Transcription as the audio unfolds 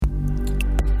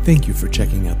Thank you for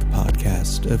checking out the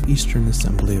podcast of Eastern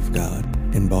Assembly of God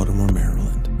in Baltimore,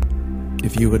 Maryland.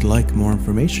 If you would like more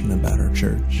information about our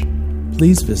church,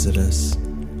 please visit us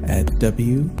at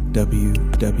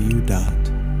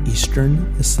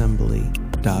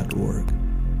www.easternassembly.org.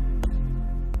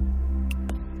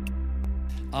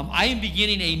 I am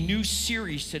beginning a new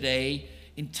series today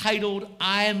entitled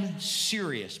I'm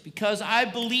Serious, because I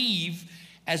believe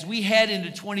as we head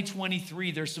into 2023,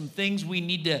 there's some things we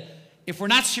need to, if we're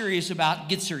not serious about,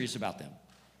 get serious about them.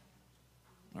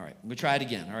 All right, I'm going to try it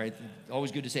again, all right?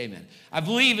 Always good to say amen. I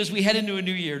believe as we head into a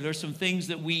new year, there's some things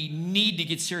that we need to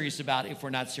get serious about if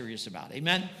we're not serious about,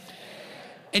 amen?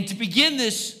 And to begin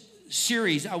this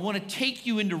series, I want to take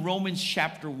you into Romans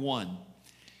chapter 1.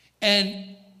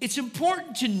 And it's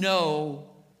important to know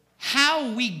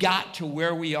how we got to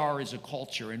where we are as a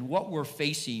culture and what we're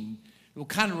facing. It will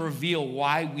kind of reveal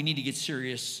why we need to get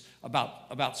serious about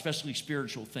especially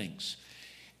spiritual things.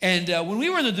 And when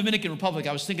we were in the Dominican Republic,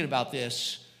 I was thinking about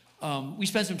this. We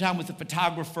spent some time with a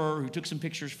photographer who took some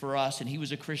pictures for us, and he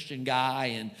was a Christian guy.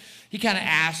 And he kind of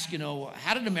asked,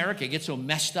 how did America get so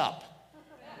messed up?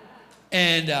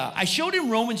 And I showed him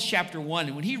Romans chapter 1,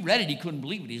 and when he read it, he couldn't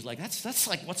believe it. He's like, that's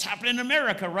like what's happening in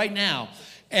America right now.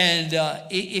 And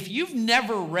if you've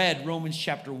never read Romans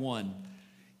chapter 1,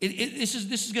 this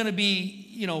is going to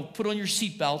be, put on your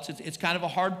seatbelts. It's kind of a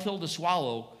hard pill to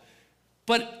swallow,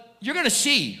 but you're going to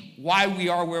see why we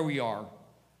are where we are,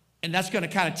 and that's going to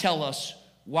kind of tell us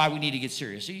why we need to get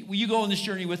serious. Will you go on this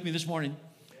journey with me this morning?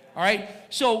 All right,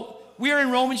 so we are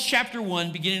in Romans chapter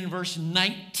 1, beginning in verse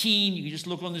 19. You can just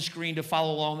look on the screen to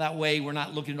follow along that way. We're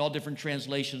not looking at all different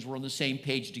translations. We're on the same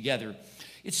page together.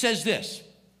 It says this: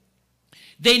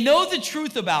 they know the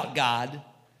truth about God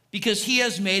because he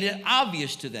has made it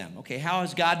obvious to them. Okay, how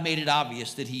has God made it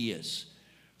obvious that he is?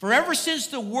 For ever since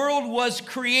the world was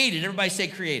created, everybody say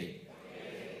created.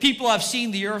 People have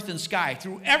seen the earth and sky.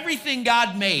 Through everything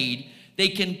God made, they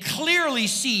can clearly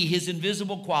see his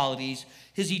invisible qualities,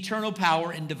 his eternal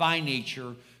power and divine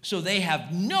nature, so they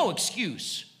have no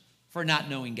excuse for not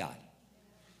knowing God.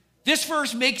 This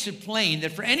verse makes it plain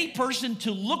that for any person to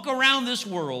look around this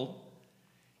world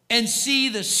and see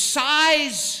the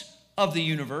size of the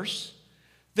universe,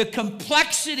 the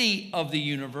complexity of the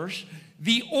universe,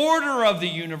 the order of the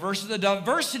universe, the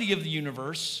diversity of the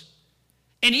universe,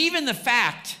 and even the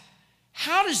fact,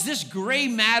 how does this gray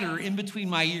matter in between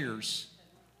my ears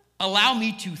allow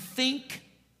me to think,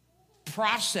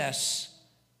 process,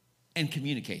 and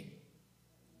communicate?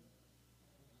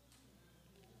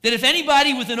 That if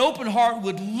anybody with an open heart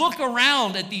would look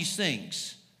around at these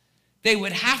things, they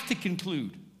would have to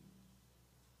conclude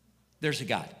there's a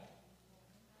God.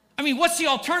 I mean, what's the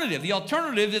alternative? The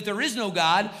alternative, that there is no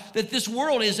God, that this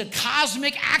world is a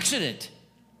cosmic accident.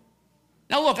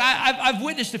 Now look, I've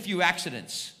witnessed a few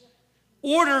accidents.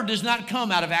 Order does not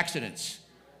come out of accidents.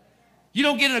 You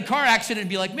don't get in a car accident and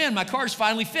be like, man, my car's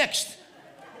finally fixed.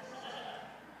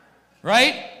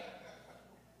 Right?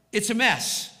 It's a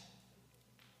mess.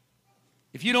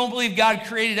 If you don't believe God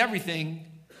created everything,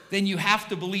 then you have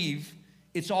to believe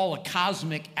it's all a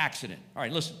cosmic accident. All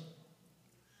right, listen.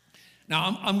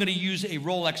 Now, I'm going to use a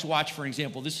Rolex watch, for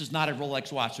example. This is not a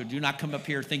Rolex watch, so do not come up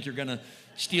here think you're going to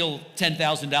steal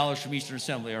 $10,000 from Eastern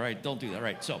Assembly, all right? Don't do that, all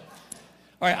right? So, all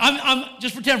right, I'm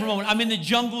just pretend for a moment. I'm in the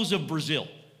jungles of Brazil.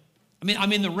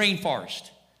 I'm in the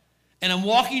rainforest. And I'm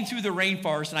walking through the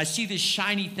rainforest, and I see this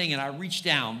shiny thing, and I reach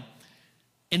down,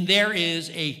 and there is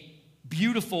a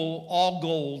beautiful,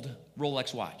 all-gold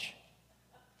Rolex watch.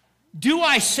 Do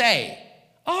I say,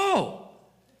 oh,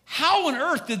 how on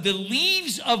earth did the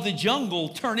leaves of the jungle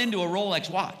turn into a Rolex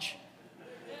watch?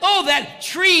 Oh, that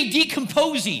tree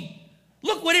decomposing.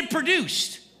 Look what it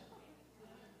produced.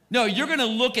 No, you're going to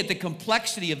look at the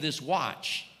complexity of this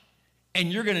watch,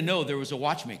 and you're going to know there was a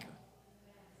watchmaker.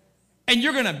 And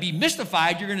you're going to be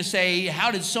mystified. You're going to say, how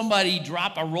did somebody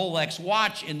drop a Rolex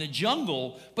watch in the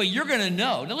jungle? But you're going to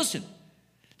know. Now listen,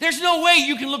 there's no way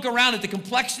you can look around at the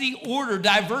complexity, order,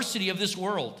 diversity of this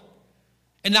world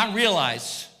and not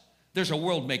realize there's a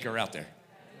world maker out there.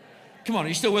 Come on, are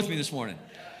you still with me this morning?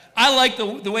 I like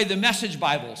the way the Message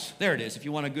Bibles, there it is. If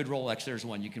you want a good Rolex, there's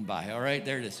one you can buy. All right,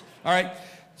 there it is. All right,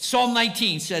 Psalm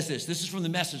 19 says this. This is from the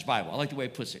Message Bible. I like the way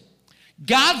it puts it.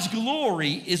 God's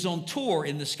glory is on tour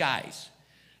in the skies.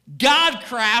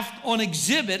 Godcraft on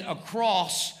exhibit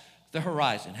across the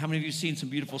horizon. How many of you have seen some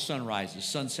beautiful sunrises,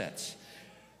 sunsets?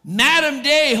 Madam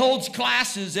Day holds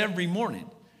classes every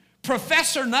morning.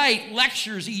 Professor Knight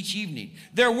lectures each evening.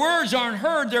 Their words aren't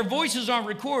heard, their voices aren't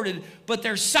recorded, but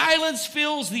their silence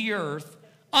fills the earth.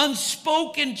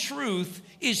 Unspoken truth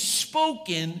is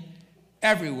spoken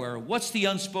everywhere. What's the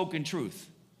unspoken truth?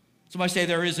 Somebody say,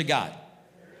 there is a God.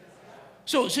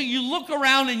 So you look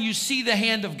around and you see the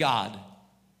hand of God,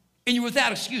 and you're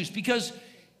without excuse, because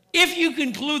if you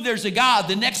conclude there's a God,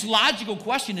 the next logical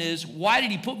question is, why did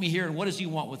he put me here and what does he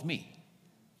want with me?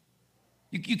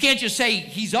 You can't just say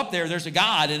he's up there, there's a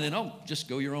God, and then, just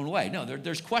go your own way. No,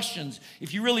 there's questions.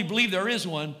 If you really believe there is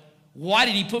one, why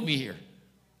did he put me here?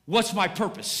 What's my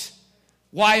purpose?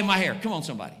 Why am I here? Come on,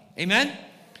 somebody. Amen?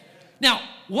 Now,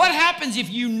 what happens if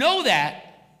you know that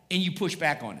and you push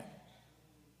back on it?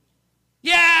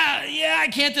 Yeah, I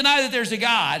can't deny that there's a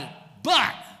God,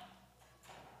 but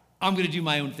I'm going to do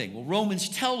my own thing. Well, Romans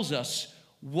tells us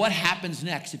what happens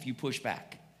next if you push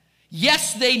back.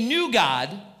 Yes, they knew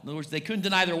God. In other words, they couldn't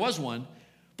deny there was one,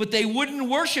 but they wouldn't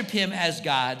worship him as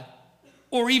God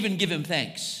or even give him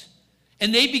thanks.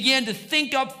 And they began to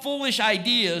think up foolish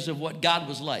ideas of what God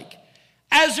was like.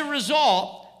 As a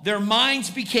result, their minds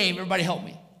became, everybody help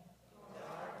me.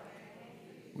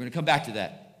 We're going to come back to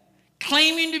that.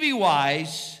 Claiming to be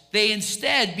wise, they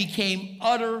instead became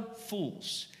utter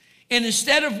fools. And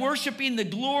instead of worshiping the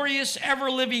glorious,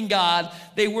 ever-living God,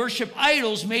 they worship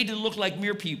idols made to look like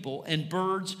mere people and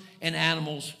birds and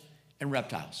animals and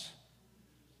reptiles.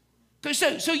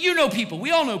 So you know people,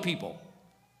 we all know people,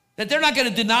 that they're not going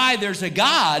to deny there's a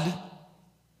God,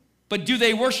 but do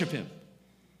they worship him?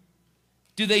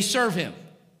 Do they serve him?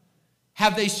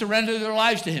 Have they surrendered their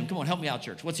lives to him? Come on, help me out,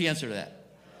 church. What's the answer to that?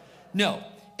 No.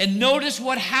 And notice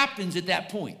what happens at that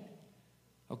point.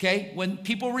 Okay? When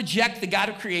people reject the God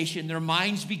of creation, their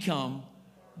minds become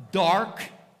dark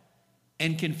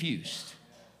and confused.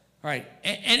 All right.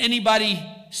 And anybody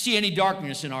see any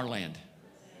darkness in our land?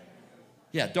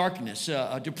 Yeah, darkness,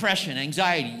 depression,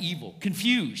 anxiety, evil,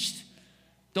 confused.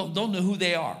 Don't know who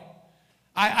they are.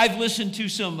 I've listened to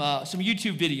some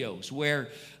YouTube videos where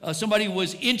somebody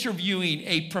was interviewing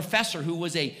a professor who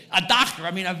was a doctor,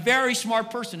 a very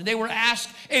smart person, and they were asked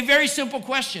a very simple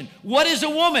question: what is a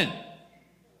woman?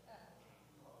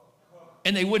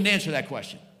 And they wouldn't answer that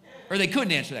question, or they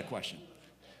couldn't answer that question.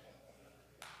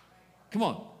 Come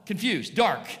on, confused,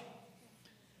 dark.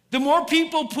 The more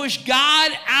people push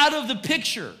God out of the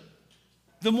picture,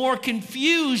 the more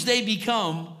confused they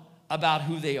become about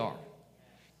who they are.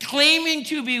 Claiming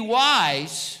to be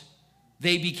wise,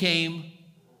 they became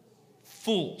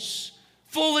fools.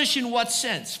 Foolish in what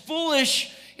sense?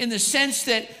 Foolish in the sense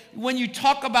that when you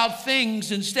talk about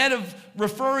things, instead of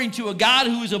referring to a God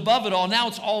who is above it all, now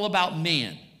it's all about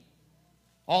man.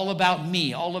 All about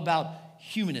me, all about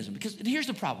humanism. Because here's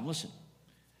the problem, listen.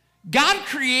 God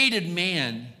created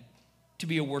man to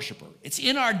be a worshiper. It's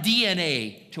in our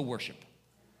DNA to worship.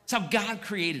 It's how God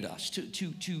created us,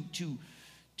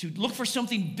 to look for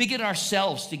something big in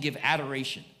ourselves to give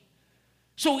adoration.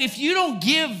 So if you don't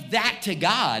give that to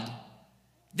God,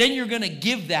 then you're going to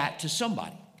give that to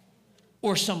somebody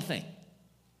or something.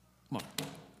 Come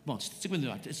on, stick with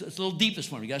me. It's a little deep this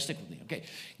morning. You got to stick with me, okay?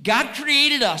 God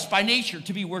created us by nature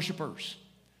to be worshipers.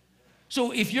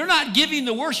 So if you're not giving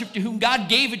the worship to whom God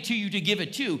gave it to you to give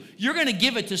it to, you're going to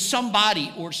give it to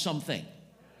somebody or something,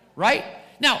 right?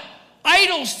 Now,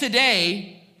 idols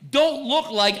today don't look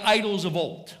like idols of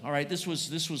old, all right? This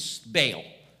was Baal,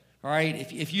 all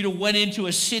right? If you'd have went into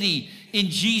a city in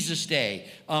Jesus' day,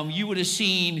 you would have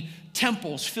seen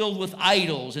temples filled with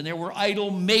idols, and there were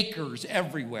idol makers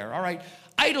everywhere, all right?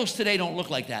 Idols today don't look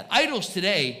like that. Idols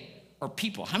today are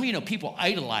people. How many of you know people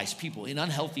idolize people in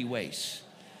unhealthy ways?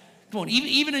 Come on,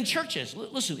 even in churches,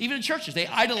 listen, even in churches, they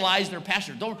idolize their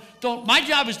pastor. My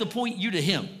job is to point you to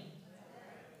him.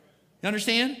 You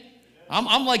understand?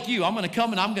 I'm like you. I'm going to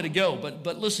come and I'm going to go.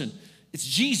 But listen, it's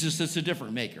Jesus that's the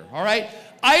difference maker, all right?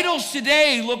 Idols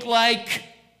today look like...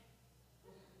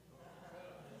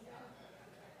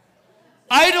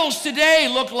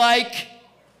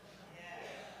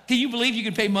 Can you believe you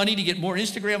can pay money to get more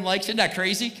Instagram likes? Isn't that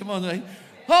crazy? Come on.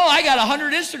 Oh, I got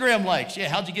 100 Instagram likes. Yeah,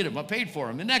 how'd you get them? I paid for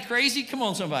them. Isn't that crazy? Come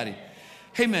on, somebody.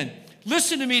 Hey, man,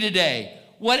 listen to me today.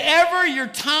 Whatever your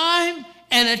time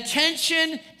and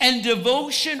attention and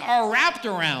devotion are wrapped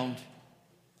around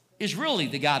is really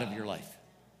the God of your life.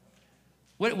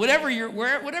 Whatever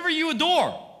you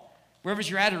adore, wherever's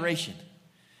your adoration.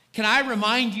 Can I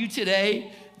remind you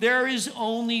today, there is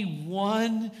only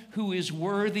one who is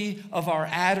worthy of our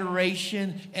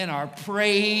adoration and our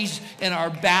praise and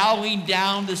our bowing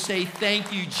down to say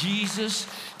thank you, Jesus.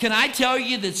 Can I tell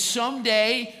you that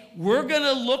someday we're going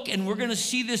to look and we're going to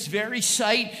see this very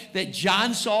sight that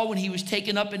John saw when he was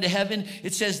taken up into heaven?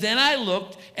 It says, then I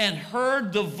looked and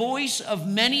heard the voice of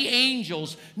many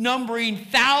angels, numbering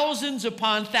thousands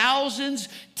upon thousands,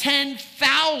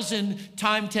 10,000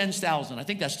 times 10,000. I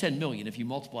think that's 10 million if you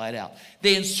multiply it out.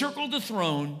 They encircled the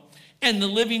throne and the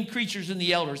living creatures and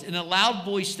the elders. In a loud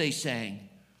voice they sang,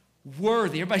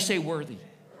 worthy. Everybody say worthy.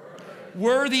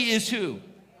 Worthy is who?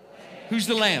 Who's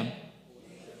the Lamb?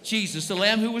 Jesus, the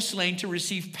Lamb who was slain to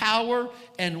receive power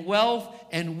and wealth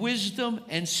and wisdom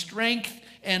and strength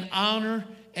and honor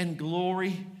and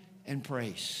glory and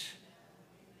praise.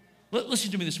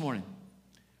 Listen to me this morning.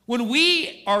 When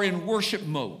we are in worship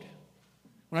mode,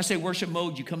 when I say worship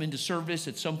mode, you come into service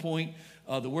at some point,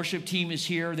 the worship team is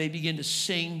here, they begin to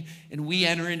sing, and we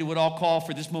enter into what I'll call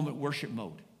for this moment worship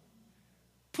mode.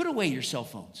 Put away your cell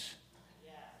phones.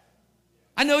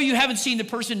 I know you haven't seen the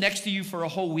person next to you for a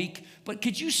whole week, but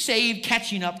could you save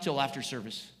catching up till after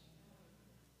service?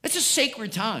 It's a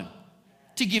sacred time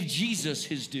to give Jesus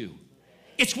his due.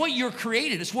 It's what you're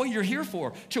created. It's what you're here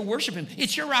for, to worship him.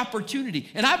 It's your opportunity.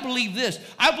 And I believe this.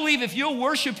 I believe if you'll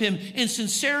worship him in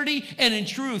sincerity and in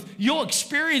truth, you'll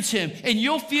experience him and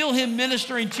you'll feel him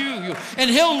ministering to you. And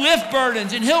he'll lift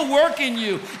burdens and he'll work in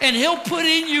you and he'll put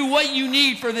in you what you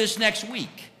need for this next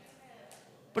week.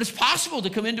 But it's possible to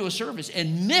come into a service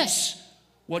and miss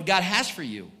what God has for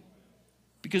you.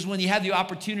 Because when you have the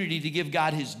opportunity to give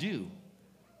God his due,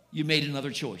 you made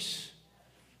another choice.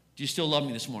 Do you still love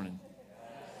me this morning?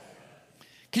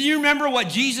 Can you remember what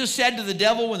Jesus said to the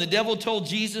devil when the devil told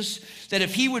Jesus that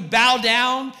if he would bow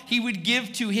down, he would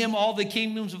give to him all the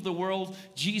kingdoms of the world?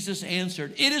 Jesus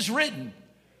answered, "It is written,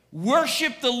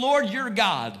 worship the Lord your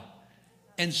God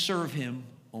and serve him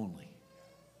only."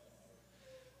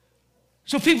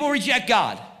 So people reject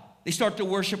God. They start to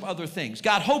worship other things.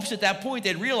 God hopes at that point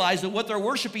they'd realize that what they're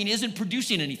worshiping isn't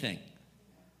producing anything.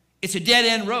 It's a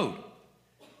dead-end road.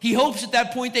 He hopes at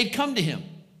that point they'd come to him.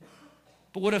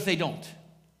 But what if they don't?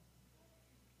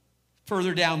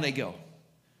 Further down they go.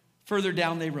 Further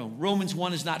down they roam. Romans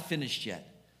 1 is not finished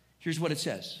yet. Here's what it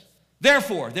says.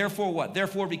 Therefore what?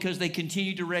 Therefore, because they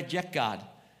continue to reject God,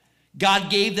 God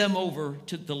gave them over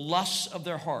to the lusts of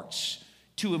their hearts,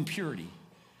 to impurity,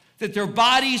 that their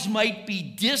bodies might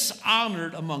be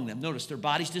dishonored among them. Notice, their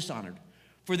bodies dishonored.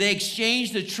 For they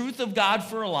exchanged the truth of God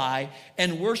for a lie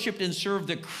and worshiped and served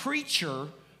the creature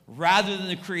rather than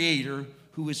the Creator,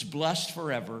 who is blessed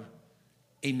forever.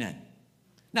 Amen.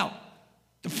 Now,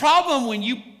 the problem when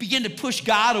you begin to push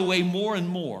God away more and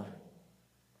more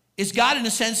is God, in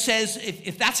a sense, says,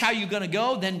 if that's how you're going to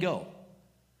go, then go.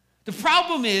 The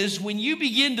problem is when you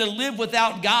begin to live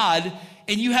without God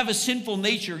and you have a sinful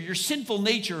nature, your sinful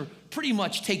nature pretty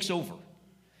much takes over.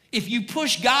 If you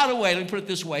push God away, let me put it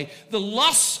this way, the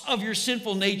lusts of your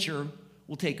sinful nature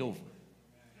will take over.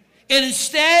 And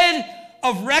instead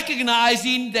of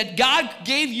recognizing that God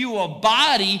gave you a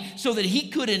body so that he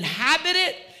could inhabit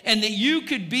it and that you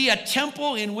could be a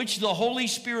temple in which the Holy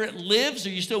Spirit lives,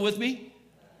 are you still with me?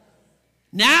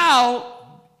 Now,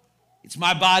 it's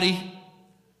my body,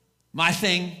 my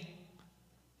thing,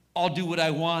 I'll do what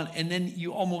I want, and then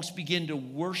you almost begin to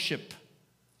worship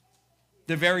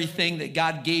the very thing that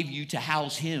God gave you to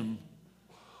house him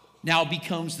now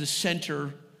becomes the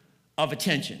center of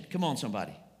attention. Come on,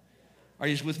 somebody. Are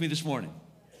you with me this morning?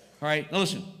 All right, now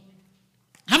listen.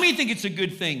 How many think it's a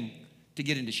good thing to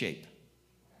get into shape?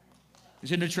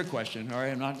 It's a trick question, all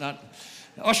right? I'm not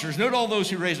ushers, note all those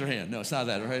who raise their hand. No, it's not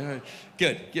that, all right?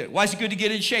 Good. Why is it good to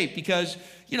get in shape? Because,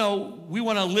 we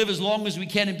want to live as long as we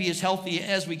can and be as healthy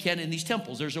as we can in these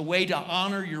temples. There's a way to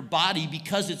honor your body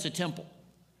because it's a temple.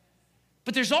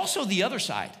 But there's also the other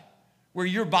side, where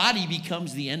your body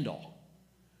becomes the end all.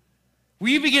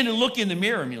 Where you begin to look in the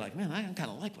mirror and you're like, man, I kind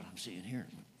of like what I'm seeing here.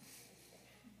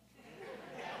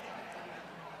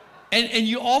 And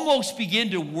you almost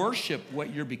begin to worship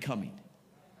what you're becoming.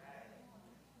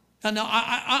 Now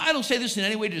I don't say this in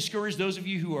any way to discourage those of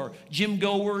you who are gym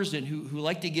goers and who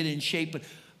like to get in shape, but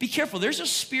be careful. There's a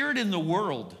spirit in the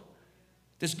world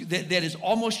that is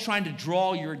almost trying to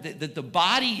draw that the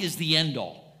body is the end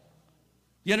all.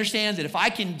 You understand that if I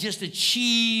can just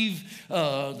achieve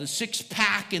the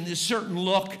six-pack and this certain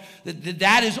look,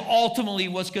 that is ultimately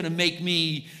what's going to make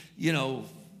me,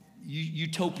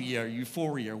 utopia or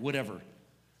euphoria or whatever.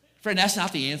 Friend, that's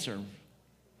not the answer.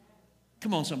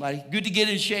 Come on, somebody. Good to get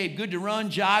in shape, good to run,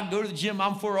 jog, go to the gym.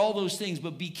 I'm for all those things,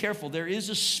 but be careful. There is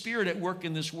a spirit at work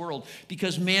in this world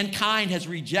because mankind has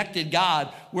rejected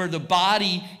God where the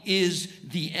body is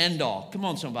the end all. Come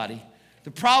on, somebody.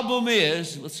 The problem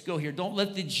is, let's go here, don't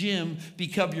let the gym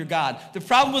become your God. The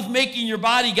problem with making your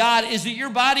body God is that your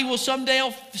body will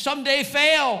someday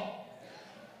fail.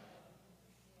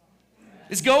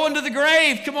 It's going to the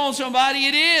grave. Come on, somebody,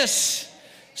 it is.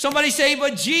 Somebody say,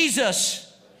 but Jesus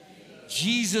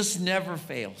never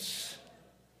fails.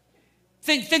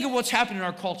 Think of what's happening in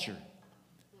our culture.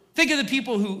 Think of the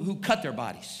people who cut their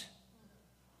bodies.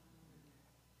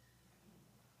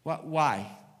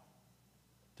 Why?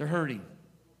 They're hurting.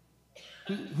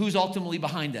 Who's ultimately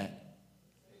behind that?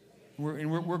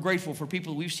 We're grateful for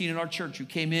people we've seen in our church who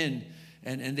came in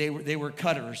and they were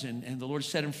cutters, and the Lord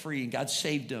set them free, and God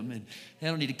saved them, and they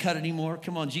don't need to cut anymore.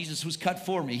 Come on, Jesus was cut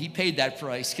for me. He paid that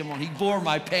price. Come on, he bore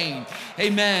my pain.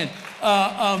 Amen.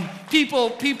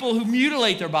 People who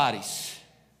mutilate their bodies.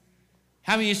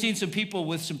 How many of you seen some people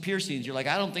with some piercings? You're like,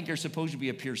 I don't think there's supposed to be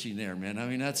a piercing there, man. I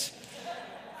mean, that's,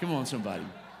 come on, somebody.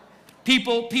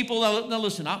 People, now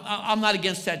listen, I'm not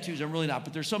against tattoos, I'm really not,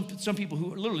 but there's some people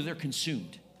who literally, they're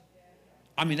consumed.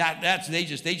 I mean, they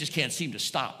just can't seem to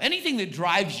stop. Anything that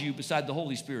drives you beside the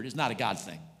Holy Spirit is not a God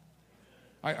thing.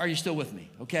 Are you still with me?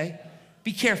 Okay?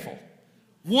 Be careful.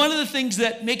 One of the things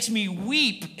that makes me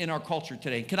weep in our culture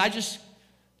today, can I just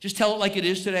tell it like it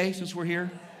is today since we're here?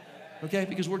 Okay?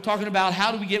 Because we're talking about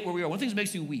how do we get where we are. One of the things that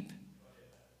makes me weep.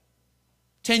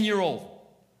 10-year-old,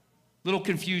 little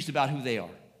confused about who they are.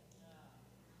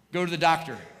 Go to the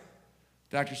doctor.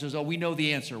 The doctor says, "Oh, we know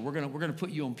the answer. We're gonna put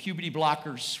you on puberty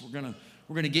blockers. We're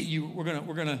gonna get you. We're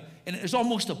gonna." And there's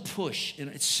almost a push, and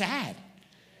it's sad.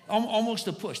 Almost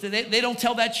a push. They don't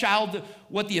tell that child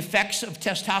what the effects of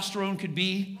testosterone could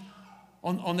be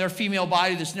on their female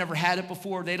body that's never had it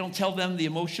before. They don't tell them the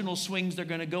emotional swings they're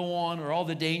going to go on or all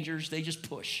the dangers. They just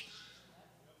push.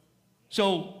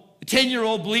 So a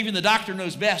 10-year-old, believing the doctor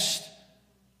knows best,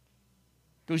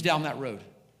 goes down that road.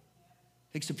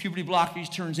 Takes the puberty blockers,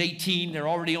 turns 18. They're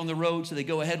already on the road, so they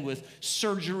go ahead with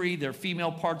surgery. Their female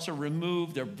parts are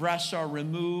removed. Their breasts are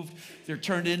removed. They're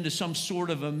turned into some sort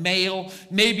of a male.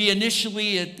 Maybe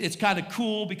initially it's kind of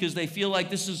cool because they feel like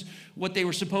this is what they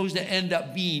were supposed to end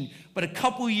up being. But a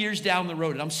couple years down the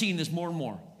road, and I'm seeing this more and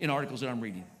more in articles that I'm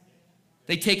reading,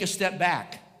 they take a step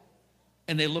back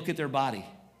and they look at their body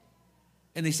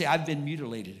and they say, I've been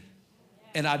mutilated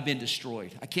and I've been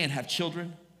destroyed. I can't have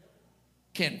children.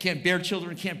 Can't bear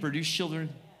children, can't produce children.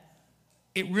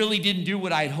 It really didn't do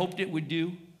what I had hoped it would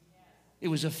do. It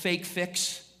was a fake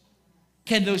fix.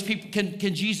 Can those people,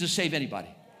 can Jesus save anybody?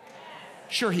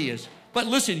 Sure he is. But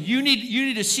listen, you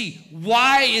need to see,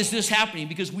 why is this happening?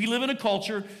 Because we live in a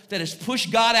culture that has pushed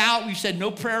God out. We've said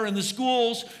no prayer in the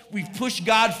schools. We've pushed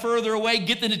God further away.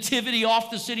 Get the nativity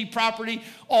off the city property.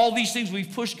 All these things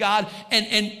we've pushed God.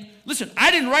 And listen,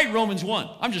 I didn't write Romans 1.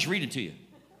 I'm just reading to you.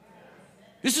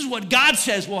 This is what God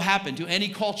says will happen to any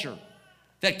culture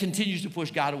that continues to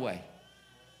push God away.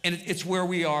 And it's where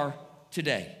we are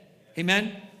today.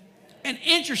 Amen? And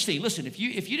interesting, listen, if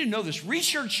you didn't know this,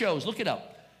 research shows, look it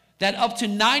up, that up to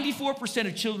 94%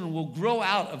 of children will grow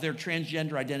out of their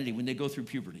transgender identity when they go through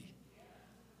puberty.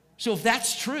 So if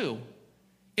that's true,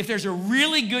 if there's a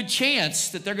really good chance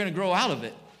that they're going to grow out of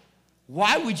it,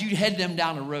 why would you head them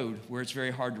down a road where it's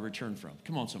very hard to return from?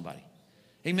 Come on, somebody.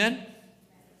 Amen?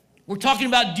 We're talking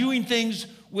about doing things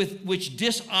which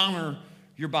dishonor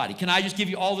your body. Can I just give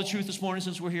you all the truth this morning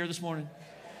since we're here this morning?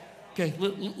 Okay,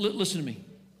 listen to me.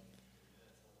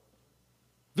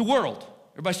 The world,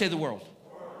 everybody say the world.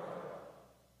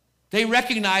 They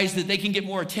recognize that they can get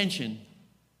more attention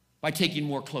by taking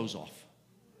more clothes off.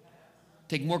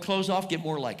 Take more clothes off, get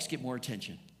more likes, get more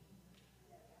attention.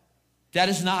 That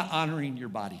is not honoring your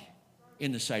body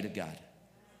in the sight of God.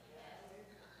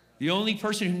 The only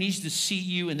person who needs to see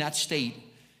you in that state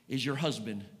is your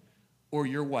husband or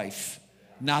your wife,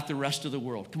 not the rest of the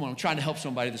world. Come on, I'm trying to help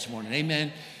somebody this morning.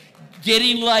 Amen.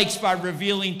 Getting likes by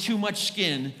revealing too much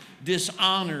skin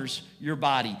dishonors your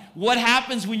body. What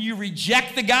happens when you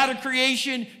reject the God of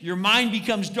creation? Your mind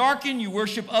becomes darkened. You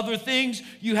worship other things.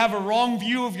 You have a wrong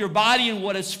view of your body and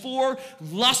what it's for.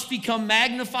 Lust become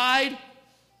magnified.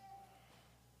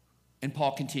 And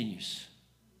Paul continues.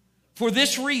 For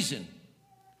this reason.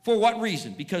 For what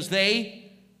reason? Because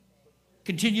they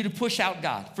continue to push out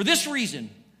God. For this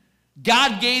reason,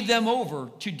 God gave them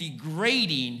over to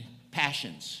degrading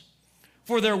passions.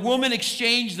 For their woman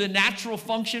exchanged the natural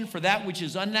function for that which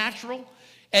is unnatural.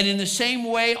 And in the same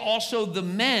way, also the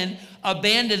men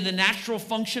abandoned the natural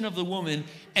function of the woman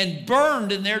and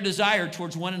burned in their desire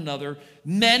towards one another,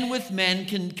 men with men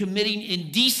committing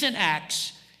indecent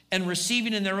acts and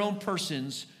receiving in their own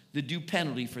persons the due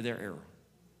penalty for their error.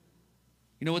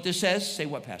 You know what this says? Say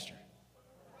what, Pastor?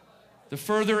 The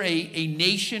further a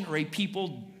nation or a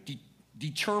people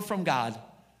deter from God,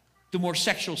 the more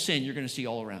sexual sin you're going to see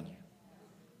all around you.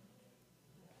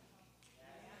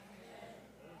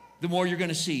 The more you're going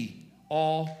to see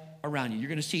all around you. You're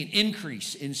going to see an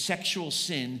increase in sexual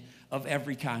sin of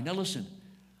every kind. Now listen,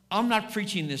 I'm not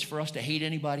preaching this for us to hate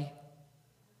anybody.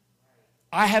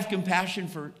 I have compassion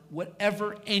for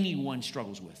whatever anyone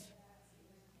struggles with.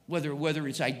 Whether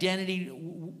it's identity,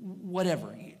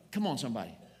 whatever. Come on,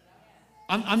 somebody.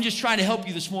 I'm just trying to help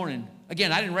you this morning.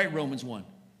 Again, I didn't write Romans 1.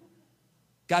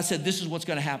 God said this is what's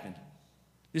going to happen.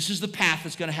 This is the path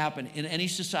that's going to happen in any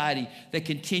society that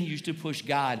continues to push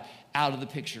God out of the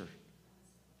picture.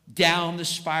 Down the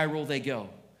spiral they go.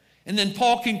 And then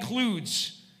Paul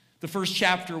concludes the first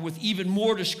chapter with even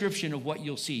more description of what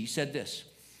you'll see. He said this,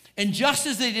 and just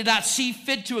as they did not see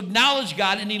fit to acknowledge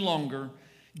God any longer,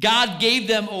 God gave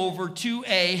them over to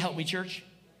a, help me church,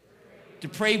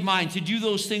 depraved mind, to do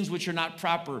those things which are not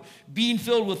proper, being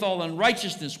filled with all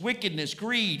unrighteousness, wickedness,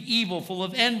 greed, evil, full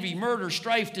of envy, murder,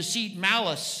 strife, deceit,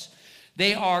 malice.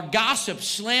 They are gossips,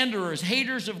 slanderers,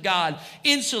 haters of God,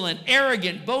 insolent,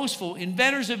 arrogant, boastful,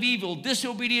 inventors of evil,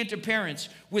 disobedient to parents,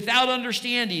 without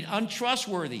understanding,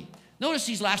 untrustworthy. Notice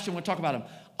these last two, we'll talk about them.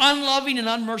 Unloving and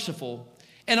unmerciful.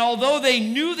 And although they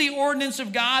knew the ordinance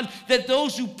of God, that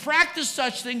those who practice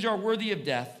such things are worthy of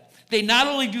death, they not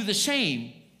only do the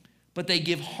same, but they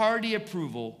give hearty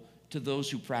approval to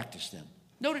those who practice them.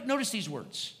 Notice these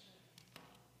words.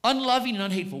 Unloving and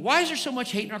unhateful. Why is there so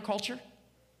much hate in our culture?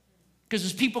 Because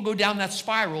as people go down that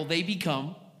spiral, they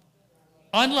become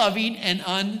unloving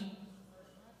and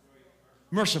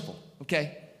unmerciful,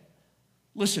 okay?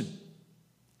 Listen,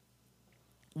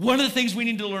 one of the things we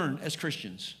need to learn as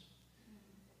Christians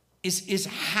is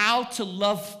how to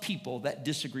love people that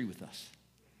disagree with us.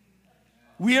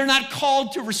 We are not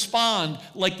called to respond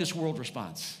like this world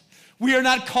responds. We are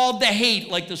not called to hate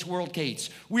like this world hates.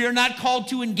 We are not called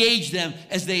to engage them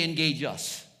as they engage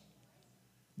us.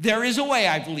 There is a way,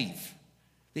 I believe,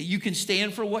 that you can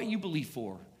stand for what you believe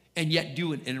for and yet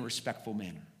do it in a respectful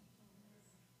manner.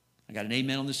 I got an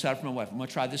amen on this side from my wife. I'm going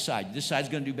to try this side. This side's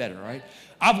going to do better, all right?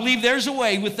 I believe there's a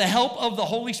way with the help of the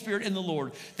Holy Spirit and the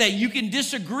Lord that you can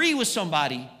disagree with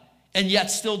somebody and yet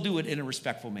still do it in a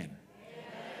respectful manner.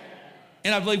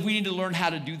 And I believe we need to learn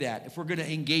how to do that if we're going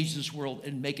to engage this world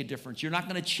and make a difference. You're not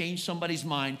going to change somebody's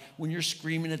mind when you're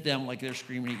screaming at them like they're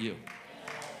screaming at you.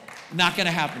 Not going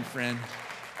to happen, friend.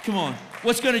 Come on.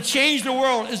 What's going to change the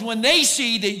world is when they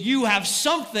see that you have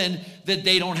something that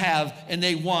they don't have and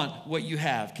they want what you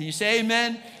have. Can you say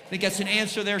amen? I think that's an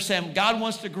answer there, Sam. God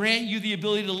wants to grant you the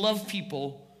ability to love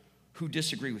people who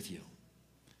disagree with you.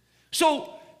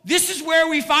 So this is where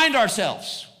we find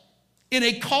ourselves, in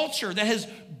a culture that has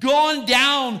gone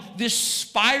down this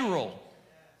spiral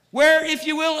where, if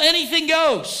you will, anything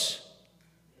goes.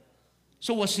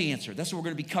 So what's the answer? That's what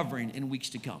we're going to be covering in weeks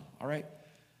to come, all right?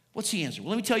 What's the answer?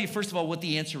 Well, let me tell you, first of all, what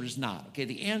the answer is not, okay?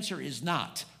 The answer is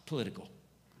not political.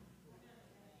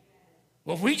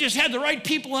 Well, if we just had the right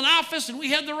people in office and we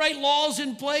had the right laws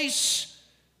in place,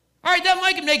 all right, that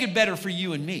might make it better for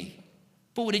you and me.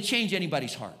 But would it change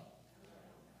anybody's heart?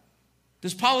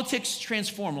 Does politics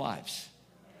transform lives?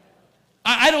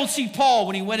 I don't see Paul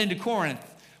when he went into Corinth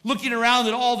looking around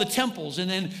at all the temples and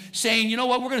then saying, you know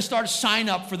what, we're going to start a sign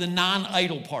up for the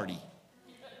non-idol party.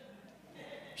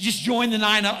 Just join the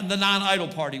non-idol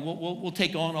party. We'll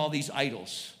take on all these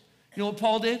idols. You know what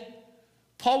Paul did?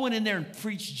 Paul went in there and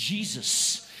preached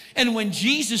Jesus. And when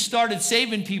Jesus started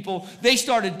saving people, they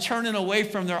started turning away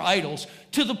from their idols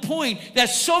to the point that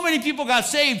so many people got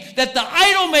saved that the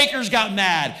idol makers got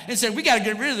mad and said, we got to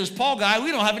get rid of this Paul guy.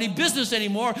 We don't have any business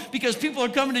anymore because people are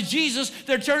coming to Jesus.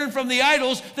 They're turning from the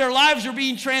idols. Their lives are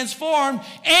being transformed.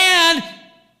 And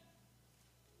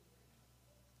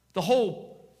the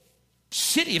whole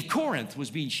city of Corinth was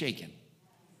being shaken.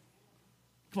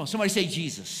 Come on, somebody say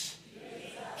Jesus.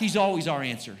 He's always our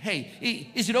answer. Hey,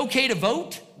 is it okay to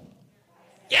vote?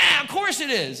 Yeah, of course it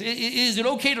is. Is it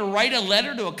okay to write a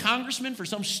letter to a congressman for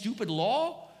some stupid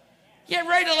law? Yeah,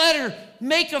 write a letter,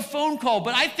 make a phone call.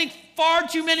 But I think far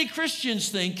too many Christians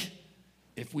think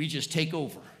if we just take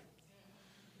over,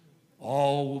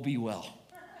 all will be well.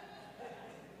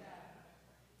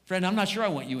 Friend, I'm not sure I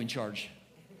want you in charge.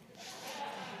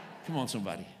 Come on,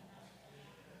 somebody.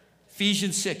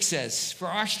 Ephesians 6 says, for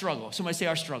our struggle, somebody say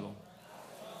our struggle,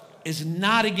 is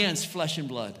not against flesh and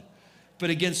blood, but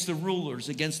against the rulers,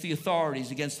 against the authorities,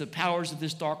 against the powers of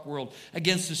this dark world,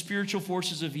 against the spiritual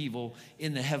forces of evil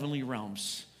in the heavenly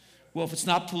realms. Well, if it's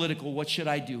not political, what should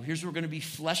I do? Here's what we're going to be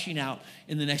fleshing out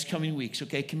in the next coming weeks,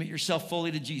 okay? Commit yourself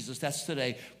fully to Jesus. That's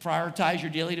today. Prioritize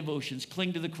your daily devotions.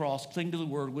 Cling to the cross. Cling to the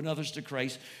word. Win others to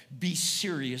Christ. Be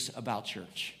serious about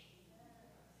church.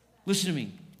 Listen to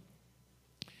me.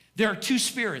 There are two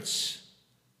spirits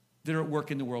that are at work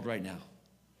in the world right now.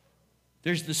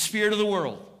 There's the spirit of the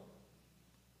world,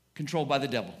 controlled by the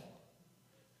devil.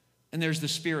 And there's the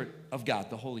Spirit of God,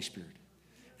 the Holy Spirit.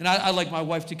 And I'd like my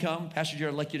wife to come. Pastor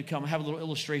Jared, I'd like you to come. I have a little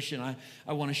illustration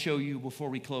I want to show you before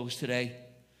we close today.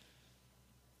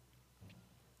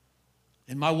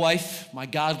 And my wife, my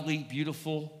godly,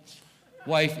 beautiful,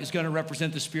 wife is going to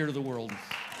represent the spirit of the world.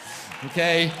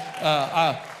 Okay?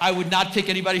 I would not pick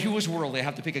anybody who was worldly. I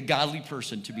have to pick a godly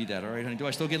person to be that. All right, honey? Do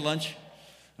I still get lunch?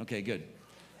 Okay, good.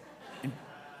 And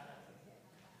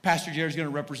Pastor Jared's going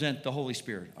to represent the Holy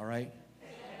Spirit. All right?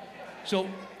 So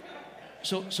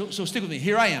stick with me.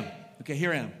 Here I am. Okay,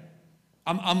 here I am.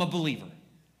 I'm a believer.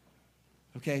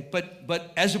 Okay,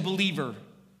 but as a believer,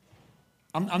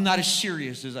 I'm not as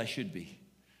serious as I should be.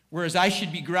 Whereas I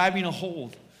should be grabbing a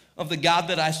hold of the God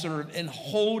that I serve and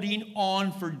holding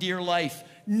on for dear life,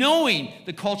 knowing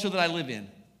the culture that I live in.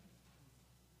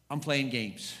 I'm playing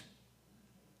games.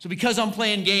 So because I'm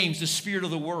playing games, the spirit of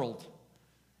the world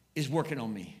is working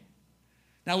on me.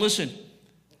 Now listen,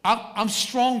 I'm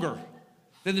stronger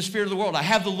than the spirit of the world. I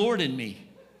have the Lord in me.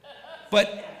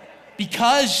 But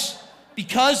because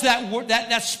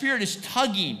that spirit is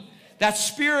tugging, that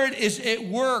spirit is at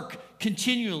work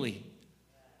continually,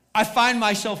 I find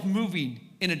myself moving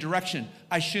in a direction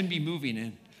I shouldn't be moving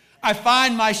in. I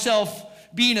find myself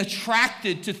being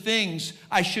attracted to things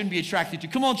I shouldn't be attracted to.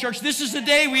 Come on, church, this is the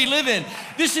day we live in.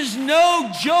 This is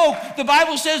no joke. The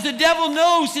Bible says the devil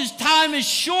knows his time is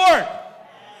short.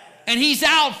 And he's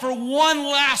out for one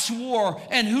last war.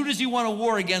 And who does he want to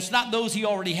war against? Not those he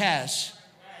already has,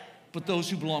 but those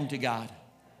who belong to God.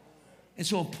 And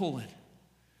so I'm pulling.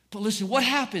 But listen, what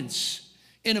happens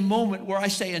in a moment where I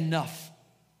say enough?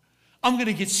 I'm going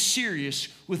to get serious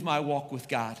with my walk with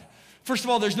God. First of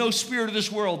all, there's no spirit of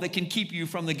this world that can keep you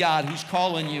from the God who's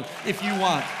calling you if you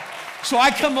want. So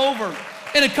I come over,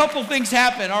 and a couple things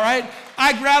happen, all right?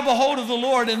 I grab a hold of the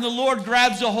Lord, and the Lord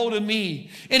grabs a hold of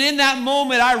me. And in that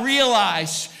moment, I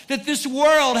realize that this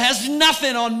world has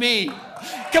nothing on me.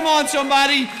 Come on,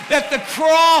 somebody, that the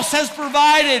cross has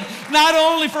provided not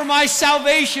only for my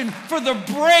salvation, for the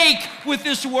break with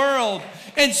this world.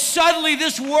 And suddenly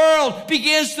this world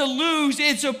begins to lose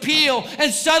its appeal.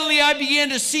 And suddenly I began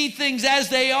to see things as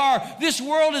they are. This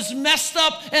world is messed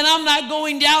up, and I'm not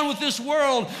going down with this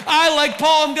world. I, like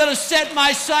Paul, am going to set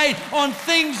my sight on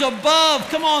things above.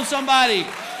 Come on, somebody.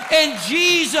 And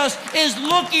Jesus is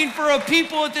looking for a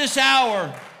people at this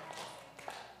hour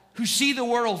who see the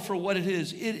world for what it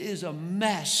is. It is a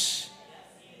mess.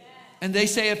 And they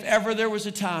say, if ever there was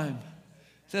a time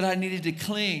that I needed to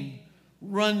cling,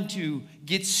 run to,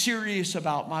 get serious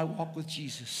about my walk with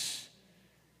Jesus,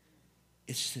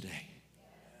 it's today.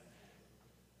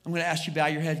 I'm going to ask you to bow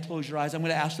your head, close your eyes. I'm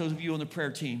going to ask those of you on the prayer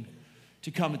team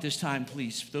to come at this time,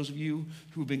 please. For those of you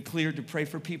who have been cleared to pray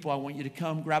for people, I want you to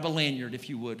come. Grab a lanyard if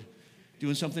you would.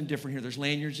 Doing something different here. There's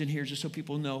lanyards in here just so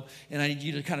people know. And I need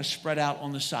you to kind of spread out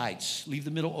on the sides. Leave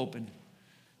the middle open.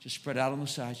 Just spread out on the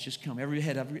sides. Just come. Every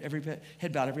head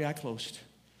bowed, every eye closed.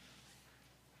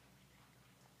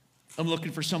 I'm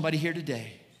looking for somebody here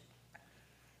today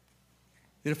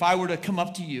that if I were to come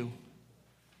up to you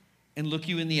and look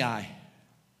you in the eye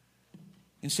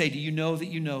and say, do you know that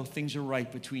you know things are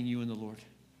right between you and the Lord?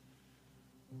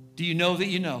 Do you know that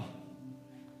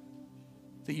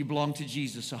you belong to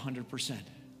Jesus 100%?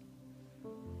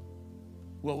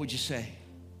 What would you say?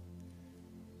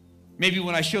 Maybe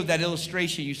when I showed that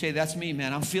illustration, you say, that's me,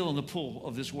 man. I'm feeling the pull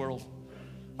of this world.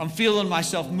 I'm feeling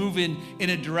myself moving in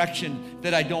a direction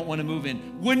that I don't want to move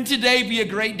in. Wouldn't today be a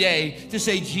great day to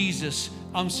say, Jesus,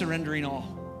 I'm surrendering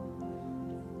all?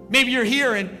 Maybe you're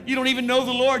here and you don't even know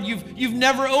the Lord. You've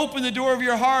never opened the door of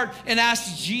your heart and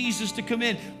asked Jesus to come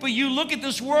in. But you look at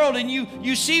this world and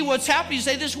you see what's happening. You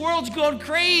say, this world's going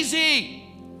crazy.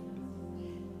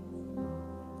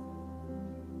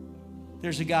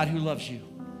 There's a God who loves you.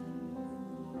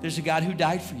 There's a God who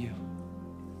died for you.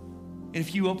 And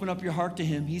if you open up your heart to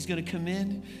him, he's going to come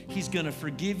in. He's going to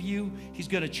forgive you. He's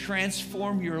going to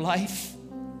transform your life.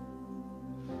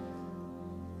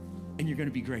 And you're going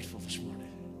to be grateful this morning.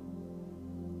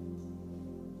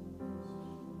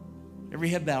 Every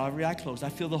head bowed, every eye closed. I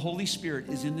feel the Holy Spirit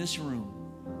is in this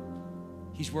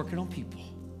room. He's working on people.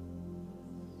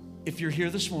 If you're here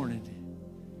this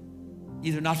morning,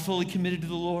 either not fully committed to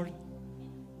the Lord,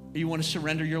 or you want to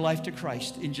surrender your life to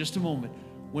Christ, in just a moment,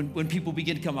 when people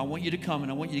begin to come, I want you to come, and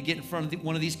I want you to get in front of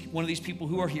one of these people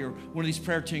who are here, one of these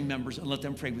prayer team members, and let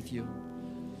them pray with you.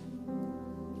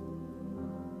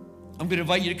 I'm going to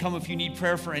invite you to come if you need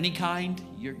prayer for any kind.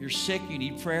 You're sick, you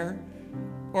need prayer.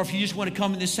 Or if you just want to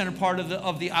come in this center part of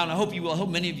the aisle, and I hope you will. I hope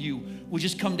many of you will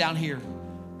just come down here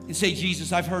and say,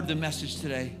 Jesus, I've heard the message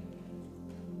today,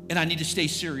 and I need to stay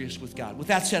serious with God. With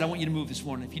that said, I want you to move this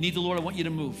morning. If you need the Lord, I want you to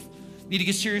move. Need to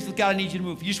get serious with God, I need you to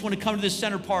move. You just want to come to this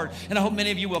center part, and I hope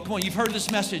many of you will. Come on, you've heard this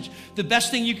message. The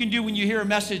best thing you can do when you hear a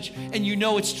message and you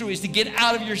know it's true is to get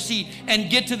out of your seat and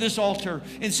get to this altar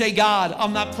and say, God,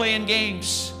 I'm not playing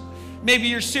games. Maybe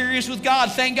you're serious with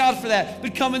God. Thank God for that.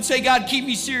 But come and say, God, keep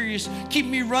me serious. Keep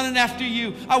me running after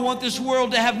you. I want this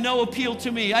world to have no appeal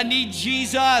to me. I need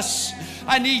Jesus.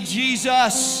 I need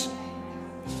Jesus.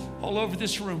 All over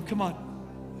this room. Come on.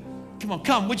 Come on,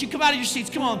 come. Would you come out of your seats?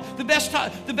 Come on. The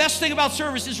best thing about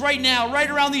service is right now, right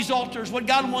around these altars, what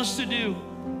God wants to do.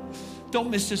 Don't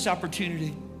miss this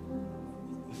opportunity.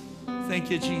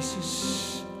 Thank you,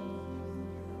 Jesus.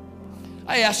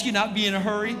 I ask you not to be in a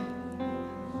hurry.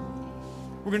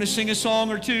 We're going to sing a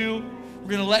song or two. We're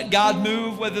going to let God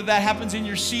move, whether that happens in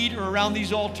your seat or around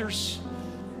these altars.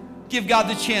 Give God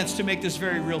the chance to make this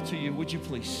very real to you. Would you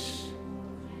please?